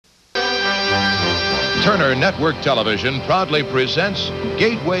Turner Network Television proudly presents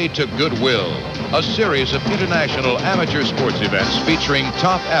Gateway to Goodwill, a series of international amateur sports events featuring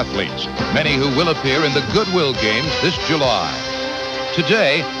top athletes, many who will appear in the Goodwill Games this July.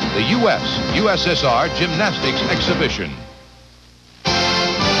 Today, the US-USSR Gymnastics Exhibition.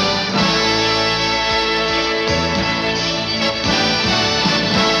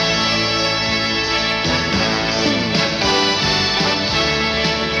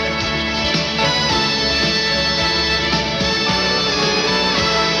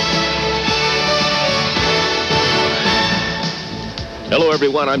 Hello,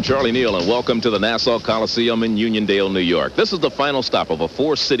 everyone. I'm Charlie Neal, and welcome to the Nassau Coliseum in Uniondale, New York. This is the final stop of a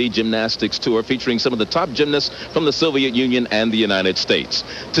four-city gymnastics tour featuring some of the top gymnasts from the Soviet Union and the United States.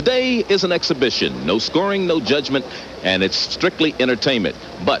 Today is an exhibition. No scoring, no judgment, and it's strictly entertainment.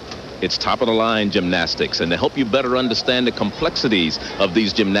 But it's top-of-the-line gymnastics, and to help you better understand the complexities of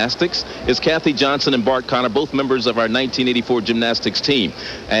these gymnastics is Kathy Johnson and Bart Connor, both members of our 1984 gymnastics team.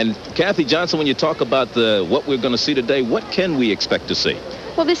 And Kathy Johnson, when you talk about what we're going to see today, what can we expect to see?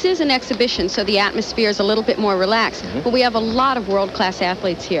 Well, this is an exhibition, so the atmosphere is a little bit more relaxed. But we have a lot of world-class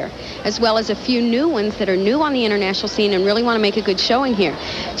athletes here, as well as a few new ones that are new on the international scene and really want to make a good showing here.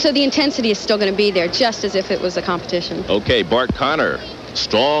 So the intensity is still going to be there, just as if it was a competition. Okay, Bart Connor.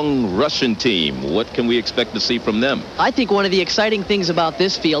 Strong Russian team. What can we expect to see from them? I think one of the exciting things about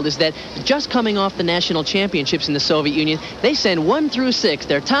this field is that just coming off the national championships in the Soviet Union, they send 1 through 6,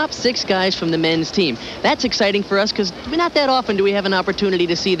 their top 6 guys from the men's team. That's exciting for us because not that often do we have an opportunity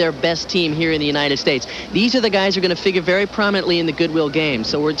to see their best team here in the United States. These are the guys who are going to figure very prominently in the Goodwill Games.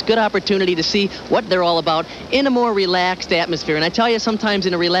 So it's a good opportunity to see what they're all about in a more relaxed atmosphere. And I tell you, sometimes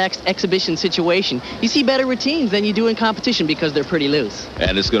in a relaxed exhibition situation, you see better routines than you do in competition because they're pretty loose.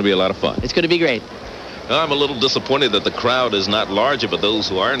 And it's going to be a lot of fun. It's going to be great. I'm a little disappointed that the crowd is not larger, but those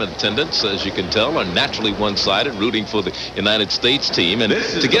who are in attendance, as you can tell, are naturally one-sided, rooting for the United States team. And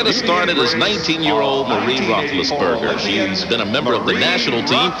to get us started is 19-year-old Marie Roethlisberger. She's been a member of the national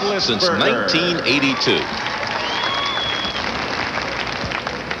team since 1982.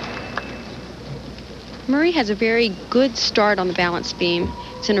 Marie has a very good start on the balance beam.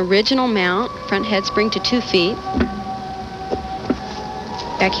 It's an original mount, front head spring to 2 feet.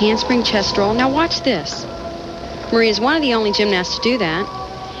 Back handspring, chest roll. Now watch this. Marie is one of the only gymnasts to do that.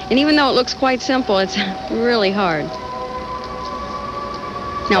 And even though it looks quite simple, it's really hard.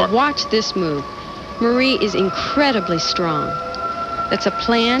 Now watch this move. Marie is incredibly strong. That's a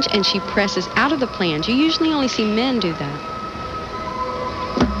plunge, and she presses out of the plunge. You usually only see men do that.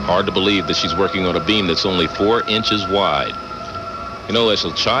 Hard to believe that she's working on a beam that's only 4 inches wide. You know, as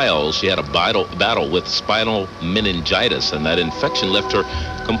a child, she had a battle with spinal meningitis, and that infection left her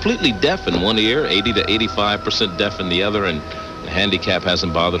completely deaf in one ear, 80 to 85% deaf in the other, and the handicap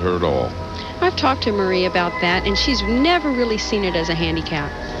hasn't bothered her at all. I've talked to Marie about that, and she's never really seen it as a handicap.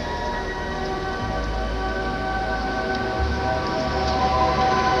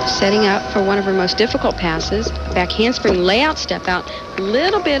 Setting up for one of her most difficult passes, back handspring layout, step out, a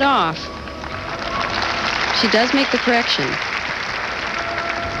little bit off. She does make the correction.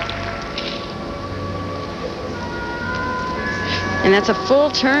 And that's a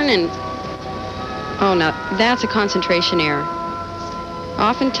full turn, and oh no, that's a concentration error.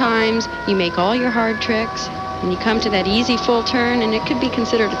 Oftentimes, you make all your hard tricks, and you come to that easy full turn, and it could be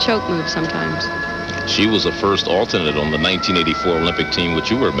considered a choke move sometimes. She was the first alternate on the 1984 Olympic team, which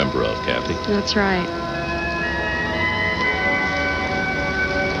you were a member of, Kathy. That's right.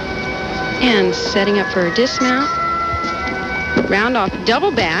 And setting up for a dismount. Round off,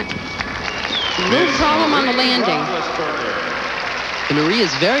 double back. A little problem on the landing. And Marie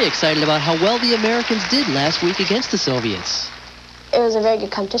is very excited about how well the Americans did last week against the Soviets. It was a very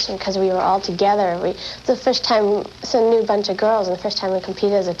good competition because we were all together. It's the first time, it's a new bunch of girls, and the first time we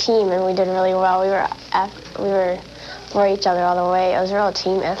competed as a team, and we did really well. We were for each other all the way. It was a real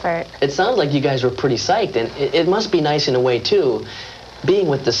team effort. It sounds like you guys were pretty psyched, and it must be nice in a way, too. Being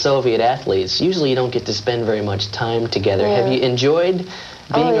with the Soviet athletes, usually you don't get to spend very much time together. Yeah. Have you enjoyed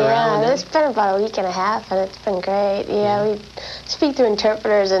being around them? It's been about a week and a half, and it's been great. Yeah, we speak through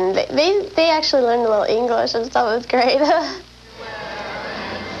interpreters, and they actually learned a little English and stuff. It was great.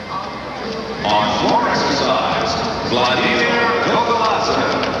 On floor exercise, Vladimir Gogolatsa.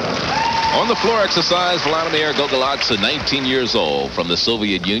 On the floor exercise, Vladimir Gogolatsa, 19 years old, from the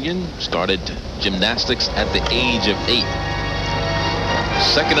Soviet Union, started gymnastics at the age of 8.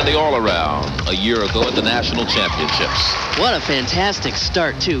 Second in the all-around a year ago at the national championships. What a fantastic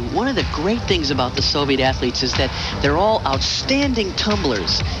start, too. One of the great things about the Soviet athletes is that they're all outstanding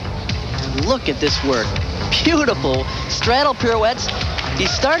tumblers. Look at this work. Beautiful straddle pirouettes, He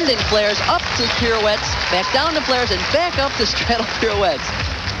started in flares, up to pirouettes, back down to flares, and back up to straddle pirouettes.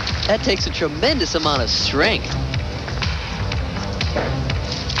 That takes a tremendous amount of strength.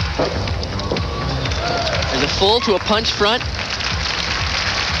 There's a full to a punch front.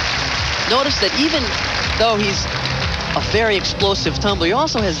 Notice that even though he's a very explosive tumbler, he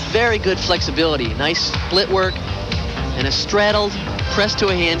also has very good flexibility. Nice split work and a straddled press to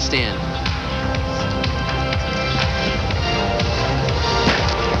a handstand.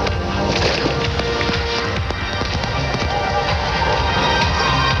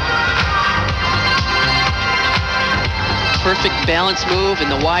 Perfect balance move in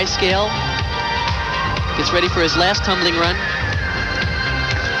the Y scale. Gets ready for his last tumbling run.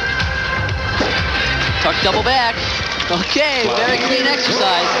 Tuck double back. Okay, very clean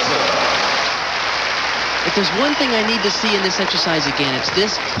exercise. If there's one thing I need to see in this exercise again, it's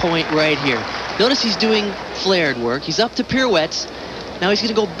this point right here. Notice he's doing flared work. He's up to pirouettes. Now he's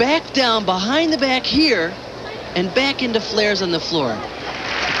going to go back down behind the back here and back into flares on the floor.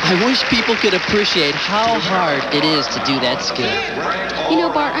 I wish people could appreciate how hard it is to do that skill. You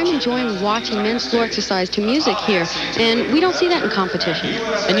know, Bart, I'm enjoying watching men's floor exercise to music here, and we don't see that in competition.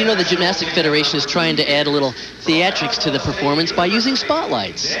 And you know the Gymnastic Federation is trying to add a little theatrics to the performance by using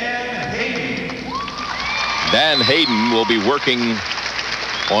spotlights. Dan Hayden will be working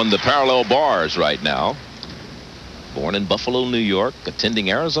on the parallel bars right now. Born in Buffalo, New York,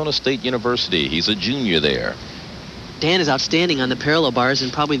 attending Arizona State University. He's a junior there. Dan is outstanding on the parallel bars,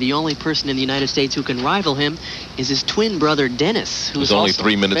 and probably the only person in the United States who can rival him is his twin brother, Dennis, who's only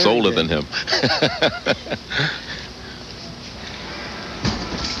 3 minutes older than him.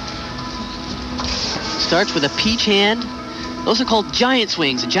 Starts with a peach hand. Those are called giant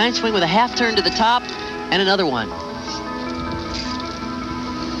swings. A giant swing with a half turn to the top and another one.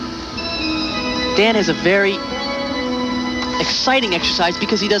 Dan has a very exciting exercise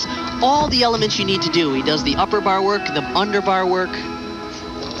because he does all the elements you need to do. He does the upper bar work, the under bar work.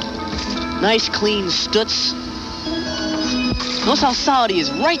 Nice clean stutz. Notice how solid he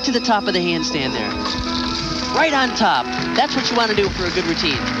is, right to the top of the handstand there. Right on top. That's what you want to do for a good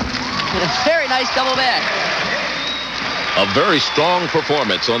routine. And a very nice double back. A very strong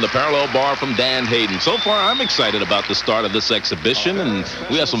performance on the parallel bar from Dan Hayden. So far, I'm excited about the start of this exhibition, and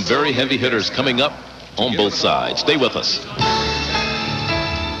we have some very heavy hitters coming up on both sides. Stay with us.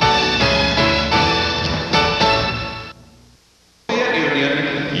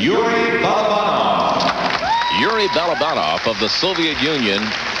 Yuri Balabanov of the Soviet Union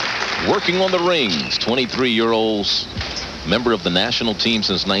working on the rings. 23-year-old member of the national team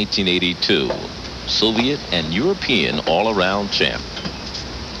since 1982. Soviet and European all-around champ.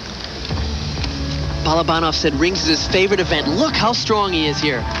 Balabanov said rings is his favorite event. Look how strong he is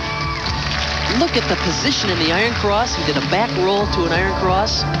here. Look at the position in the iron cross. He did a back roll to an iron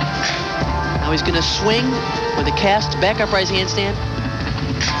cross. Now he's going to swing with a cast back upright handstand.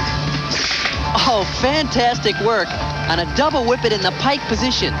 Oh, fantastic work on a double whip it in the pike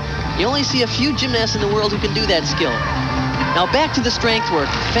position. You only see a few gymnasts in the world who can do that skill. Now back to the strength work.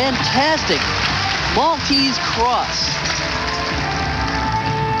 Fantastic Maltese cross.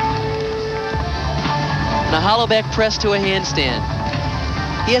 And a hollow back press to a handstand.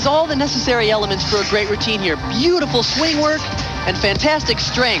 He has all the necessary elements for a great routine here. Beautiful swing work and fantastic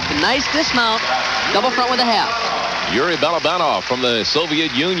strength. Nice dismount, double front with a half. Yuri Balabanov from the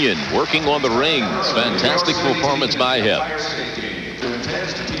Soviet Union working on the rings. Fantastic performance by him.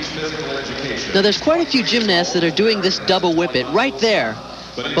 Now there's quite a few gymnasts that are doing this double whip it right there.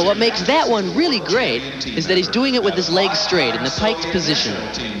 But what makes that one really great is that he's doing it with his legs straight in the piked position.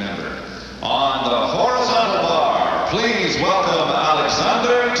 On the horizontal bar, please welcome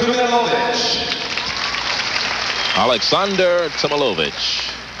Alexander Tumilovich. Alexander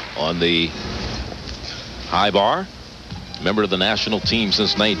Tumilovich on the high bar. Member of the national team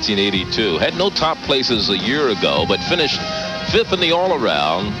since 1982. Had no top places a year ago, but finished 5th in the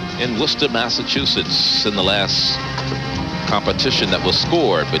all-around in Worcester, Massachusetts in the last competition that was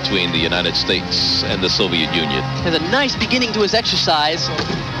scored between the United States and the Soviet Union. Has a nice beginning to his exercise.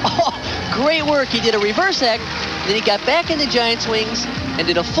 Oh, great work. He did a reverse X, then he got back into giant swings and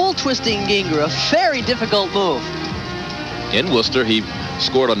did a full twisting Ginger, a very difficult move. In Worcester, he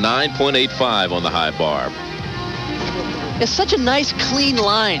scored a 9.85 on the high bar. It's such a nice, clean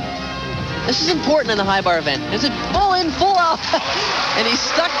line. This is important in the high bar event. There's a full in, full out, and he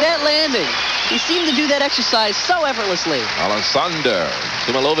stuck that landing. He seemed to do that exercise so effortlessly. Alexander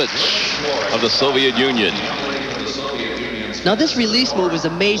Tumilovich of the Soviet Union. Now this release move is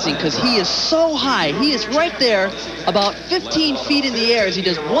amazing because he is so high. He is right there about 15 feet in the air as he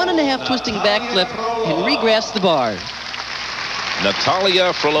does 1.5 twisting backflip and regrasps the bar.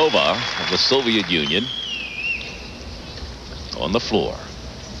 Natalia Frolova of the Soviet Union on the floor.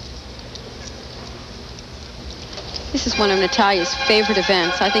 This is one of Natalia's favorite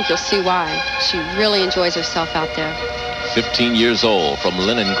events. I think you'll see why. She really enjoys herself out there. 15 years old from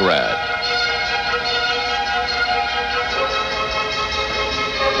Leningrad.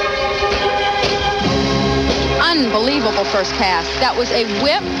 Unbelievable first pass. That was a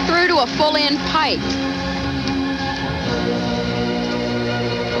whip through to a full-in pike.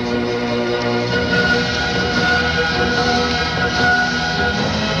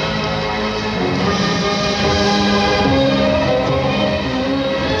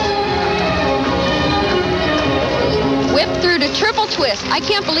 Whip through to triple twist. I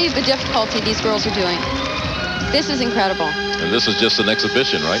can't believe the difficulty these girls are doing. This is incredible. And this is just an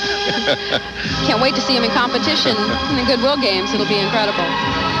exhibition, right? Can't wait to see them in competition in the Goodwill games. It'll be incredible.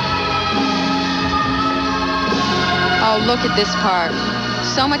 Oh, look at this part.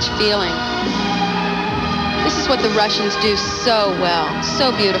 So much feeling. This is what the Russians do so well,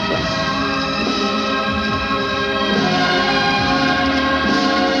 so beautifully.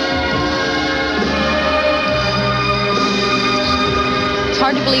 It's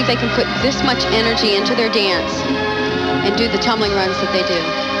hard to believe they can put this much energy into their dance and do the tumbling runs that they do.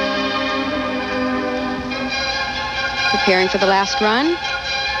 Preparing for the last run.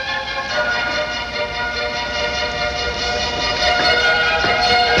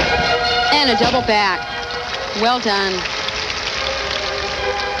 And a double back. Well done.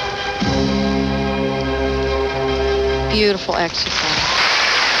 Beautiful exercise.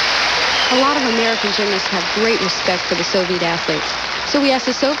 A lot of American gymnasts have great respect for the Soviet athletes. So we asked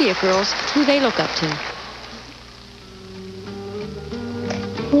the Soviet girls who they look up to.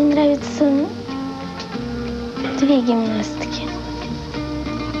 Мне нравятся две гимнастки.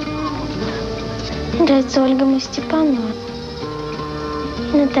 Мне нравится Ольга Мустепанова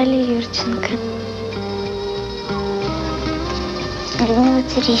и Наталья Юрченко. Людмила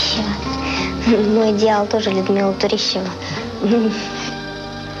Турищева. Мой идеал тоже Людмила Турищева.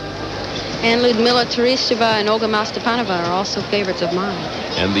 And Ludmila Teresheva and Olga Mastepanova are also favorites of mine.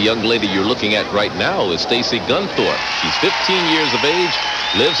 And the young lady you're looking at right now is Stacy Gunthorpe. She's 15 years of age,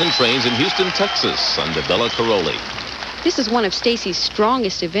 lives and trains in Houston, Texas, under Bella Caroli. This is one of Stacy's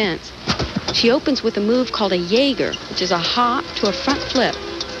strongest events. She opens with a move called a Jaeger, which is a hop to a front flip.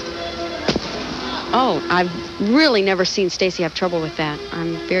 Oh, I've really never seen Stacy have trouble with that.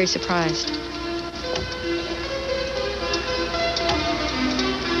 I'm very surprised.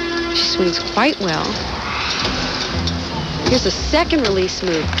 She swings quite well. Here's a second release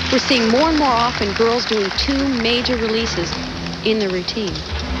move. We're seeing more and more often girls doing two major releases in the routine.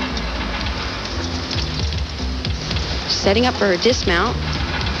 Setting up for her dismount.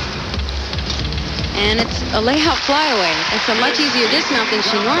 And it's a layout flyaway. It's a much easier dismount than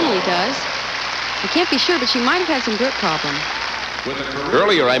she normally does. I can't be sure, but she might have had some grip problem.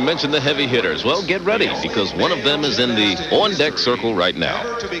 Earlier, I mentioned the heavy hitters. Well, get ready, because one of them is in the on-deck circle right now.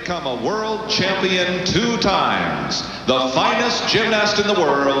 To become a world champion 2 times, the finest gymnast in the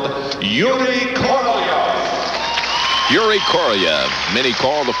world, Yuri Korolev. Yuri Korolev, many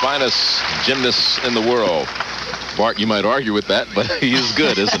call the finest gymnast in the world. Bart, you might argue with that, but he is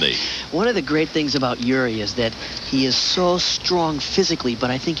good, isn't he? One of the great things about Yuri is that he is so strong physically, but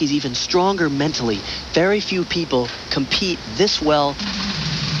I think he's even stronger mentally. Very few people compete this well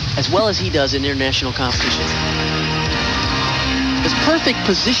as he does in international competition. His perfect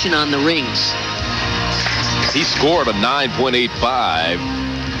position on the rings. He scored a 9.85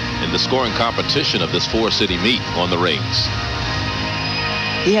 in the scoring competition of this 4-city meet on the rings.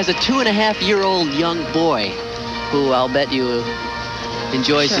 He has a 2.5-year-old young boy who I'll bet you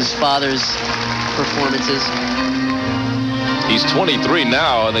enjoys his father's performances. He's 23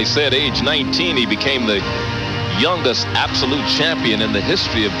 now, and they said age 19 he became the youngest absolute champion in the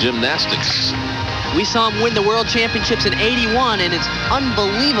history of gymnastics. We saw him win the World Championships in '81, and it's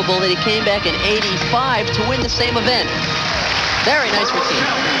unbelievable that he came back in '85 to win the same event. Very nice routine.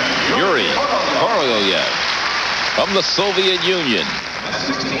 Yuri Korolev from the Soviet Union.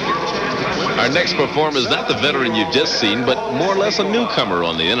 Our next performer is not the veteran you've just seen, but more or less a newcomer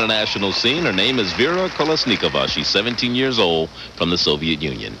on the international scene. Her name is Vera Kolesnikova. She's 17 years old from the Soviet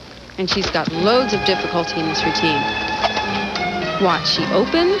Union. And she's got loads of difficulty in this routine. Watch, she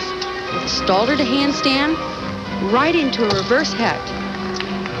opens with a stalder to handstand right into a reverse hecht.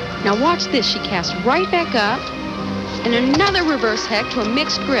 Now watch this. She casts right back up and another reverse hecht to a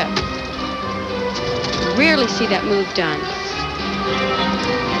mixed grip. Rarely see that move done.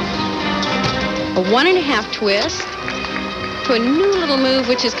 A 1.5 twist to a new little move,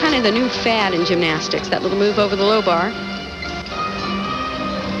 which is kind of the new fad in gymnastics, that little move over the low bar.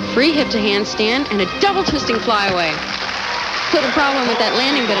 free hip to handstand, and a double twisting flyaway. Little problem with that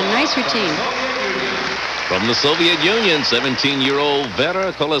landing, but a nice routine. From the Soviet Union, 17-year-old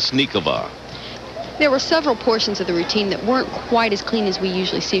Vera Kolesnikova. There were several portions of the routine that weren't quite as clean as we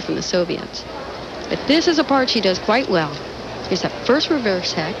usually see from the Soviets. But this is a part she does quite well. Here's that first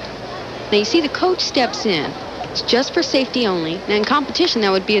reverse heck. Now you see the coach steps in. It's just for safety only. Now in competition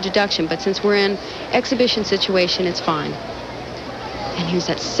that would be a deduction, but since we're in exhibition situation, it's fine. And here's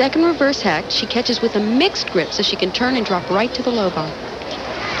that second reverse heck. She catches with a mixed grip so she can turn and drop right to the low bar.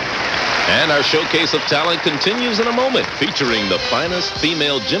 And our showcase of talent continues in a moment, featuring the finest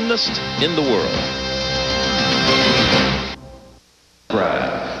female gymnast in the world.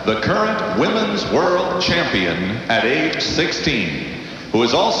 The current women's world champion at age 16, who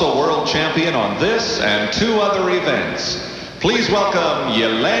is also world champion on this and 2 other events. Please welcome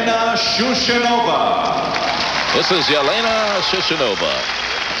Yelena Shushinova. This is Yelena Shushinova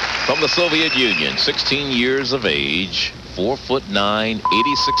from the Soviet Union, 16 years of age, 4'9",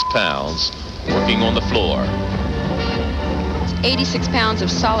 86 pounds, working on the floor. 86 pounds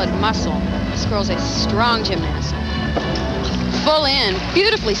of solid muscle. This girl's a strong gymnast. Full in,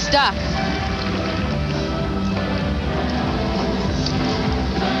 beautifully stuck.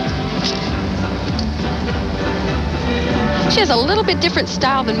 She has a little bit different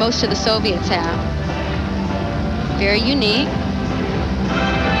style than most of the Soviets have. Very unique.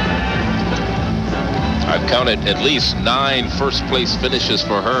 I've counted at least 9 first-place finishes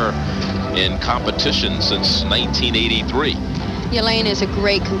for her in competition since 1983. Yelena is a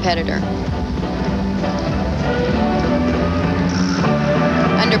great competitor.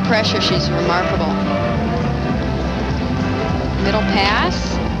 Under pressure, she's remarkable. Middle pass.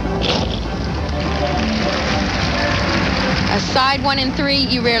 A side 1 and 3,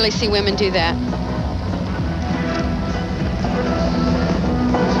 you rarely see women do that.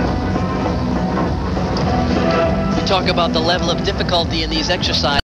 You talk about the level of difficulty in these exercises.